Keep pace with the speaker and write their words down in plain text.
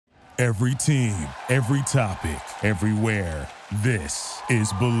Every team, every topic, everywhere. This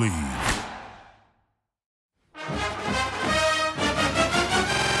is Believe.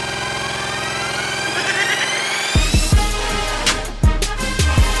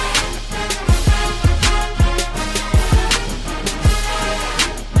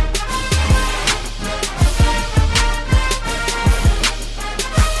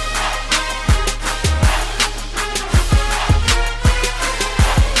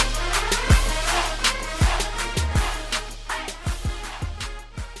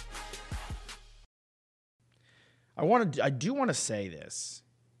 I do want to say this.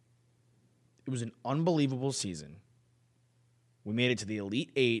 It was an unbelievable season. We made it to the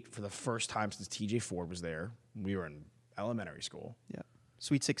Elite Eight for the first time since TJ Ford was there. We were in elementary school. Yeah.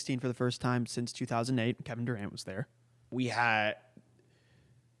 Sweet 16 for the first time since 2008. Kevin Durant was there. We had,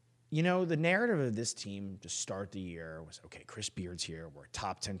 the narrative of this team to start the year was, okay, Chris Beard's here. We're a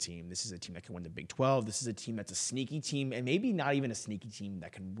top 10 team. This is a team that can win the Big 12. This is a team that's a sneaky team, and maybe not even a sneaky team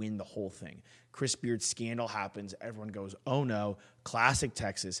that can win the whole thing. Chris Beard's scandal happens. Everyone goes, oh no, classic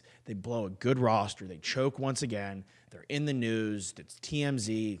Texas. They blow a good roster. They choke once again. They're in the news. It's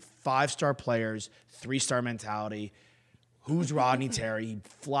TMZ, 5-star players, 3-star mentality. Who's Rodney Terry? He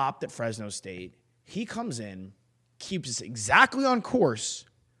flopped at Fresno State. He comes in, keeps us exactly on course.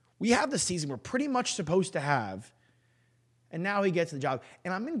 We have the season we're pretty much supposed to have, and now he gets the job.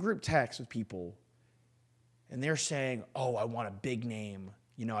 And I'm in group text with people, and they're saying, oh, I want a big name.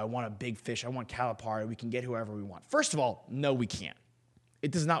 I want a big fish. I want Calipari. We can get whoever we want. First of all, no, we can't. It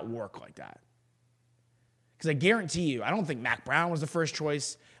does not work like that. Because I guarantee you, I don't think Mac Brown was the first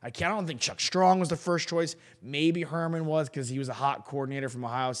choice. I don't think Chuck Strong was the first choice. Maybe Herman was because he was a hot coordinator from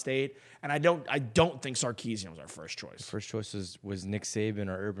Ohio State. And I don't think Sarkisian was our first choice. The first choice was Nick Saban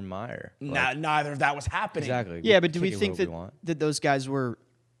or Urban Meyer. Neither of that was happening. Exactly. Yeah, but do we think that those guys were,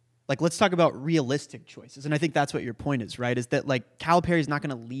 let's talk about realistic choices. And I think that's what your point is, right? Is that, Calipari's not going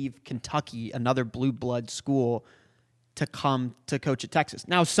to leave Kentucky, another blue blood school, to come to coach at Texas.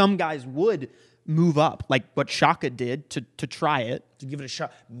 Now, some guys would move up, like what Shaka did to try it. To give it a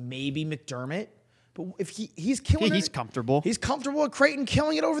shot. Maybe McDermott. But if he's killing he's comfortable. He's comfortable at Creighton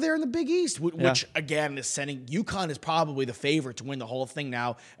killing it over there in the Big East, which again is sending UConn is probably the favorite to win the whole thing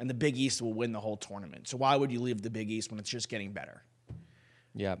now, and the Big East will win the whole tournament. So why would you leave the Big East when it's just getting better?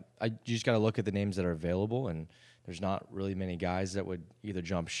 Yeah, you just got to look at the names that are available, and there's not really many guys that would either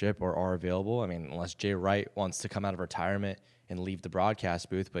jump ship or are available. I mean, unless Jay Wright wants to come out of retirement and leave the broadcast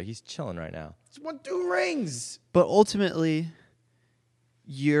booth, but he's chilling right now. He's won 2 rings. But ultimately,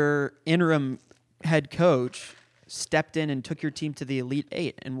 your interim head coach stepped in and took your team to the Elite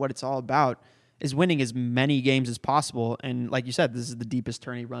Eight, and what it's all about is winning as many games as possible. And like you said, this is the deepest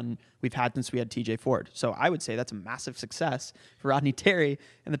tourney run we've had since we had TJ Ford. So I would say that's a massive success for Rodney Terry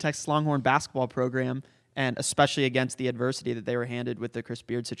and the Texas Longhorn basketball program, and especially against the adversity that they were handed with the Chris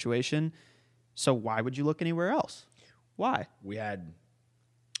Beard situation. So why would you look anywhere else? Why? We had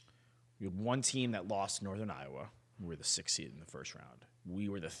one team that lost to Northern Iowa. We were the 6th seed in the first round. We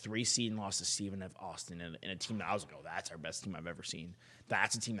were the 3 seed and lost to Stephen F. Austin in a team that I was like, oh, that's our best team I've ever seen.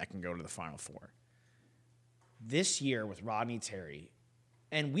 That's a team that can go to the Final Four. This year with Rodney Terry,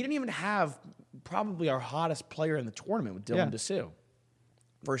 and we didn't even have probably our hottest player in the tournament with Dylan DeSue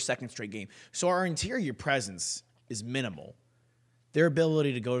for a second straight game. So our interior presence is minimal. Their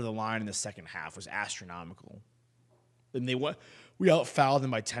ability to go to the line in the second half was astronomical. And we out-fouled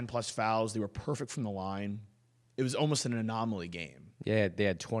them by 10-plus fouls. They were perfect from the line. It was almost an anomaly game. Yeah, they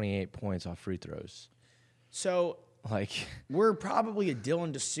had 28 points off free throws. So, we're probably a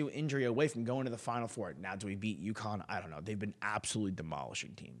Dylan DeSue injury away from going to the Final Four. Now, do we beat UConn? I don't know. They've been absolutely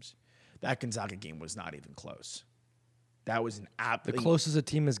demolishing teams. That Gonzaga game was not even close. That was the closest a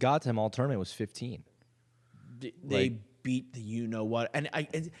team has got to him all tournament was 15. They beat the you-know-what. And I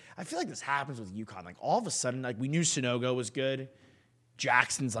feel like this happens with UConn. All of a sudden, we knew Sonogo was good.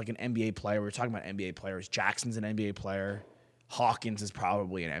 Jackson's an NBA player. We were talking about NBA players. Jackson's an NBA player. Hawkins is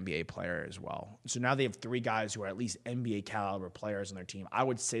probably an NBA player as well. So now they have 3 guys who are at least NBA caliber players on their team. I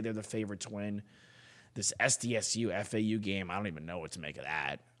would say they're the favorite to win this SDSU FAU game. I don't even know what to make of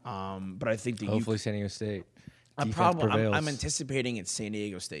that. But I think hopefully San Diego State. I'm anticipating it's San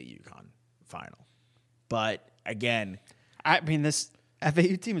Diego State UConn final. But again, I mean, this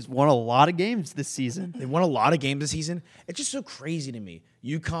FAU team has won a lot of games this season. They won a lot of games this season. It's just so crazy to me.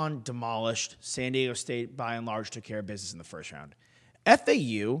 UConn demolished. San Diego State, by and large, took care of business in the first round.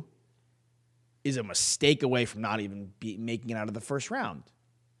 FAU is a mistake away from not even making it out of the first round.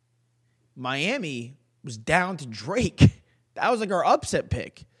 Miami was down to Drake. That was our upset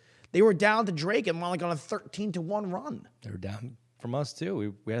pick. They were down to Drake and won on a 13-1 run. They were down from us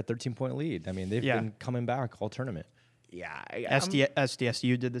too. We had a 13-point lead. I mean, they've been coming back all tournament. Yeah,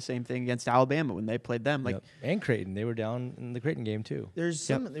 SDSU did the same thing against Alabama when they played them. Like, and Creighton, they were down in the Creighton game too. There's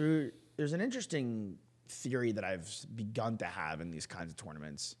an interesting theory that I've begun to have in these kinds of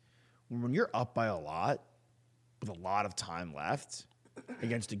tournaments. When you're up by a lot with a lot of time left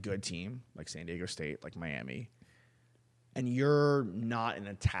against a good team like San Diego State, like Miami, and you're not in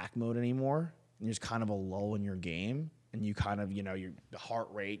attack mode anymore, and there's kind of a lull in your game, and you kind of, your the heart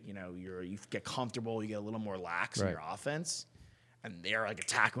rate, you get comfortable, you get a little more lax in your offense, and they're like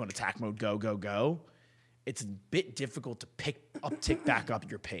attack mode, go, go, go. It's a bit difficult to tick back up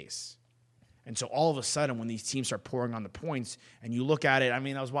your pace. And so all of a sudden, when these teams start pouring on the points, and you look at it, I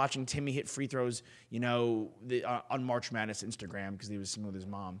mean, I was watching Timmy hit free throws, on March Madness Instagram because he was sitting with his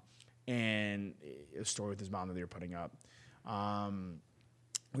mom, and a story with his mom that they were putting up.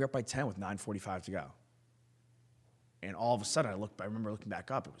 We were up by 10 with 9:45 to go. And all of a sudden, I remember looking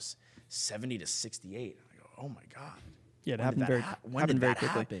back up, it was 70-68. I go, oh my God. Yeah, it happened very quickly.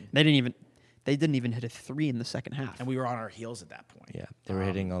 Happen? They didn't even hit a 3 in the second half. And we were on our heels at that point. Yeah, they were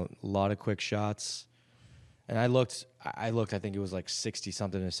hitting a lot of quick shots. And I looked, I think it was like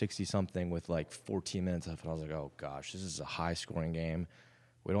 60-something to 60-something with like 14 minutes left. And I was like, oh gosh, this is a high-scoring game.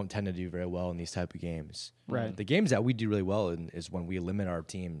 We don't tend to do very well in these type of games. Right. The games that we do really well in is when we limit our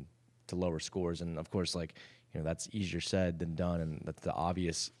team to lower scores. And of course, that's easier said than done, and that's the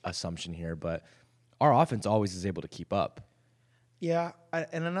obvious assumption here. But our offense always is able to keep up. Yeah,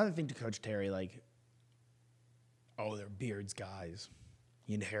 and another thing to Coach Terry, they're Beard's guys.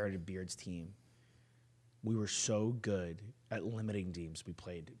 He inherited Beard's team. We were so good at limiting teams. We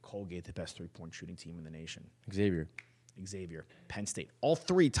played Colgate, the best three-point shooting team in the nation. Xavier, Penn State, all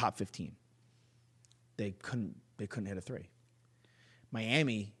three top 15. They couldn't hit a 3.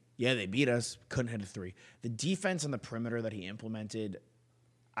 Miami, yeah, they beat us, couldn't hit a 3. The defense on the perimeter that he implemented,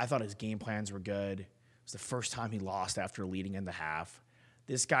 I thought his game plans were good. It was the first time he lost after leading in the half.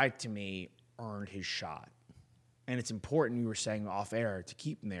 This guy, to me, earned his shot. And it's important, we were saying off air, to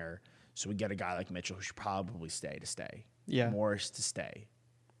keep him there so we get a guy like Mitchell who should probably stay. Yeah. Morris to stay.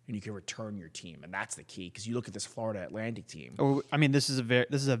 And you can return your team. And that's the key, because you look at this Florida Atlantic team. This is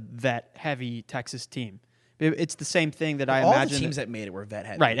a vet-heavy Texas team. It's the same thing that I all imagine. All the teams that made it were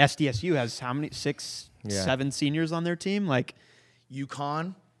vet-heavy. Right. SDSU has how many? 7 seniors on their team?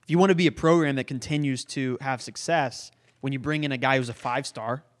 UConn. If you want to be a program that continues to have success, when you bring in a guy who's a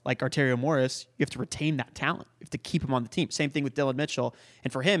 5-star, like Arterio Morris, you have to retain that talent. You have to keep him on the team. Same thing with Dylan Mitchell.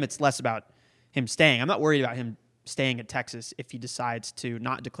 And for him, it's less about him staying. I'm not worried about him staying at Texas if he decides to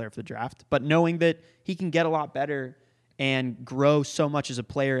not declare for the draft, but knowing that he can get a lot better and grow so much as a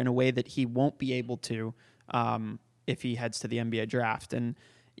player in a way that he won't be able to if he heads to the NBA draft. And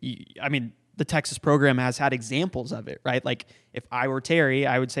the Texas program has had examples of it, right? Like, if I were Terry,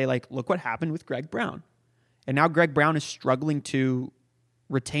 I would say, look what happened with Greg Brown. And now Greg Brown is struggling to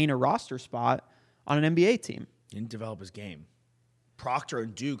retain a roster spot on an NBA team. He didn't develop his game. Proctor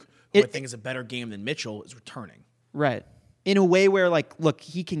and Duke, who I think is a better game than Mitchell, is returning. Right. In a way where, look,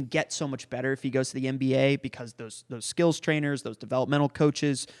 he can get so much better if he goes to the NBA because those skills trainers, those developmental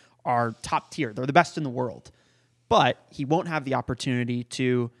coaches are top tier. They're the best in the world. But he won't have the opportunity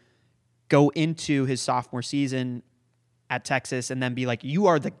to go into his sophomore season at Texas and then be like, you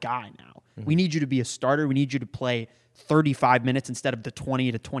are the guy now. Mm-hmm. We need you to be a starter. We need you to play 35 minutes instead of the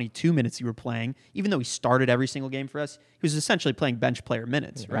 20 to 22 minutes you were playing. Even though he started every single game for us, he was essentially playing bench player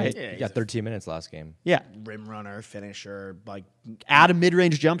minutes, right? Yeah, he got 13 minutes last game. Yeah. Rim runner, finisher, add a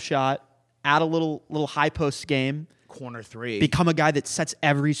mid-range jump shot, add a little high post game. Corner 3. Become a guy that sets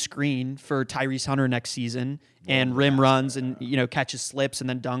every screen for Tyrese Hunter next season and rim runs and catches slips and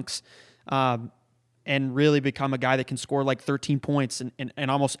then dunks. And really become a guy that can score 13 points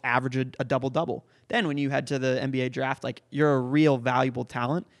and almost average a double-double. Then when you head to the NBA draft, you're a real valuable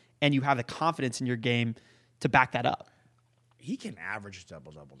talent, and you have the confidence in your game to back that up. He can average a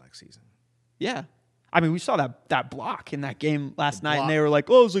double-double next season. Yeah. We saw that block in that game last night, and they were like,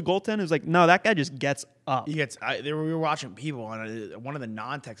 oh, it was a goaltender. It was like, no, that guy just gets up. We were watching people, and one of the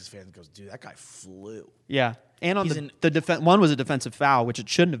non-Texas fans goes, dude, that guy flew. Yeah. And on one was a defensive foul, which it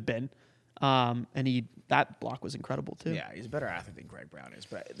shouldn't have been. And that block was incredible too. Yeah, he's a better athlete than Greg Brown is.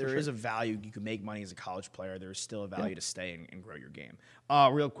 But there is a value. You can make money as a college player. There is still a value to stay and grow your game.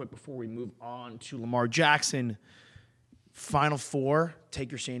 Real quick before we move on to Lamar Jackson, Final Four.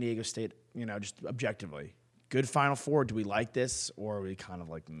 Take your San Diego State. Just objectively, good Final Four. Do we like this, or are we kind of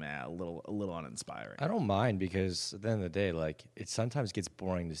a little uninspiring? I don't mind, because at the end of the day, it sometimes gets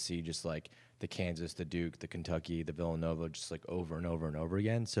boring to see just the Kansas, the Duke, the Kentucky, the Villanova, just over and over and over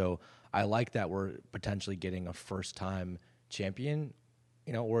again. So I like that we're potentially getting a first-time champion,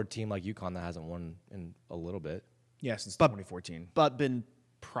 or a team like UConn that hasn't won in a little bit. Yeah, since 2014. But been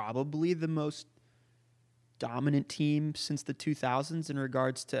probably the most dominant team since the 2000s in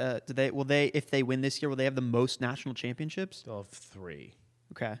regards to if they win this year, will they have the most national championships? Still have 3.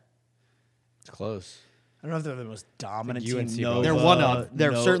 Okay. It's close. I don't know if they're the most dominant UNC team. probably They're is. one of.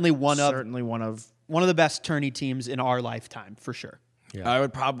 They're certainly one of. Certainly one of. One of the best tourney teams in our lifetime, for sure. Yeah. I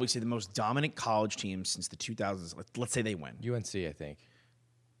would probably say the most dominant college team since the 2000s. Let's say they win. UNC, I think.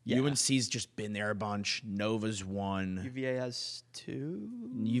 Yeah. UNC's just been there a bunch. Nova's won. UVA has 2.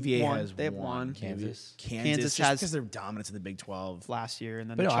 UVA One. has They have one. one. Kansas. Kansas just has- because they're dominant in the Big 12. Last year, and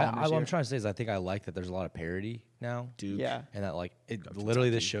then But the no, Chalmers what year. I'm trying to say is I think I like that there's a lot of parity now. Duke. Yeah. And that literally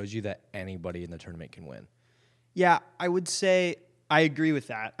this shows you that anybody in the tournament can win. Yeah, I would say I agree with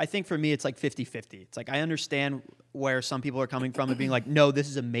that. I think for me, it's like 50-50. It's like I understand where some people are coming from and being like, no, this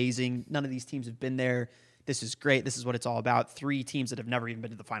is amazing. None of these teams have been there. This is great. This is what it's all about. 3 teams that have never even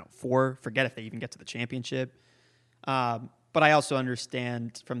been to the Final Four. Forget if they even get to the championship. But I also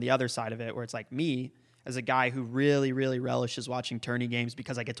understand from the other side of it where it's like me, as a guy who really, really relishes watching tourney games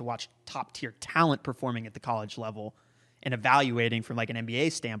because I get to watch top-tier talent performing at the college level and evaluating from like an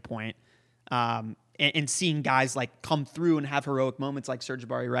NBA standpoint, and seeing guys like come through and have heroic moments like Serge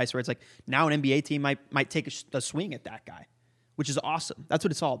Jabari Rice, where it's like now an NBA team might take a swing at that guy, which is awesome. That's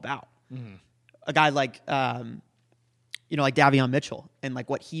what it's all about. Mm-hmm. A guy like like Davion Mitchell and like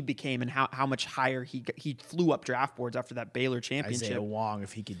what he became and how much higher he flew up draft boards after that Baylor championship. Isaiah Wong,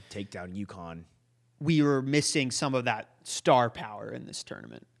 if he could take down UConn. We were missing some of that star power in this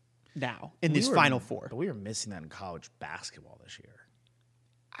tournament now in this Final Four. But we were missing that in college basketball this year.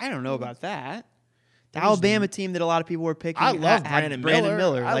 I don't know about that. The Alabama team that a lot of people were picking. I love had Brandon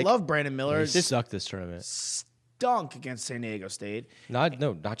Miller. I Like, love Brandon Miller. He sucked this tournament. Stunk against San Diego State. Not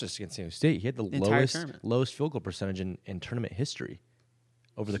just against San Diego State. He had the entire tournament. lowest field goal percentage in tournament history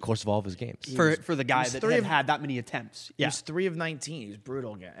over the course of all of his games. for the guy was that three had of- that many attempts. He Yeah. was 3 of 19. He was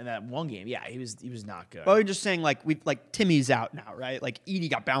brutal again. And that one game, he was not good. But we're just saying, like Timmy's out now, right? Like Edey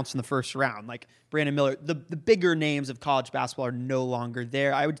got bounced in the first round. Like Brandon Miller, the bigger names of college basketball are no longer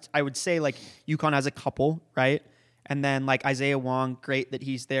there. I would say like UConn has a couple, right? And then like Isaiah Wong, great that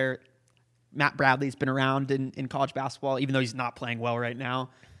he's there. Matt Bradley's been around in college basketball, even though he's not playing well right now.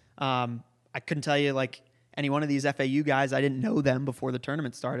 I couldn't tell you like any one of these FAU guys. I didn't know them before the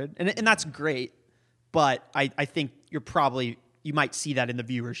tournament started, and that's great. But I think you might see that in the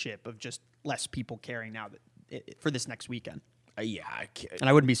viewership of just less people caring now for this next weekend. Yeah, I can't. And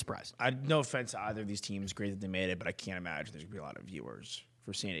I wouldn't be surprised. No offense to either of these teams. Great that they made it, but I can't imagine there's going to be a lot of viewers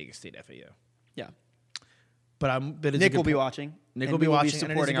for San Diego State FAU. Yeah. But Nick will be watching. Nick and will be we watching.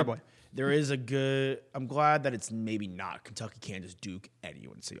 supporting our boy. There is a good. I'm glad that it's maybe not Kentucky, Kansas, Duke, and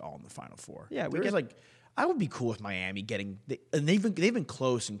UNC all in the Final Four. Yeah, I would be cool with Miami getting. And they've been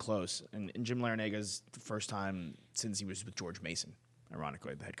close and close. And Jim Larenega's the first time since he was with George Mason,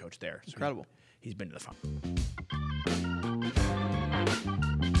 ironically, the head coach there. So Incredible. He's been to the final.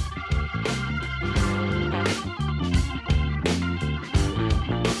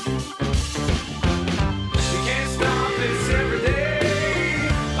 You can't stop this every day.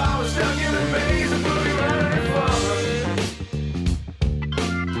 I was stuck in a maze of boogie running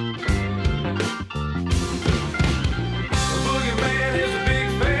The boogeyman is a big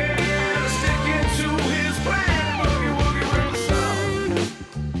fan, sticking to his plan. Boogie woogie real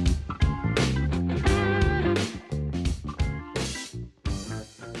sound.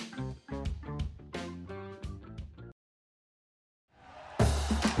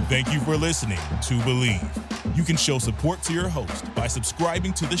 Thank you for listening to Believe. You can show support to your host by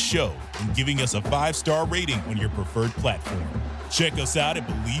subscribing to the show and giving us a 5-star rating on your preferred platform. Check us out at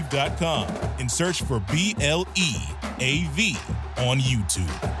Believe.com and search for BLEAV on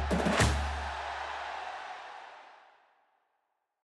YouTube.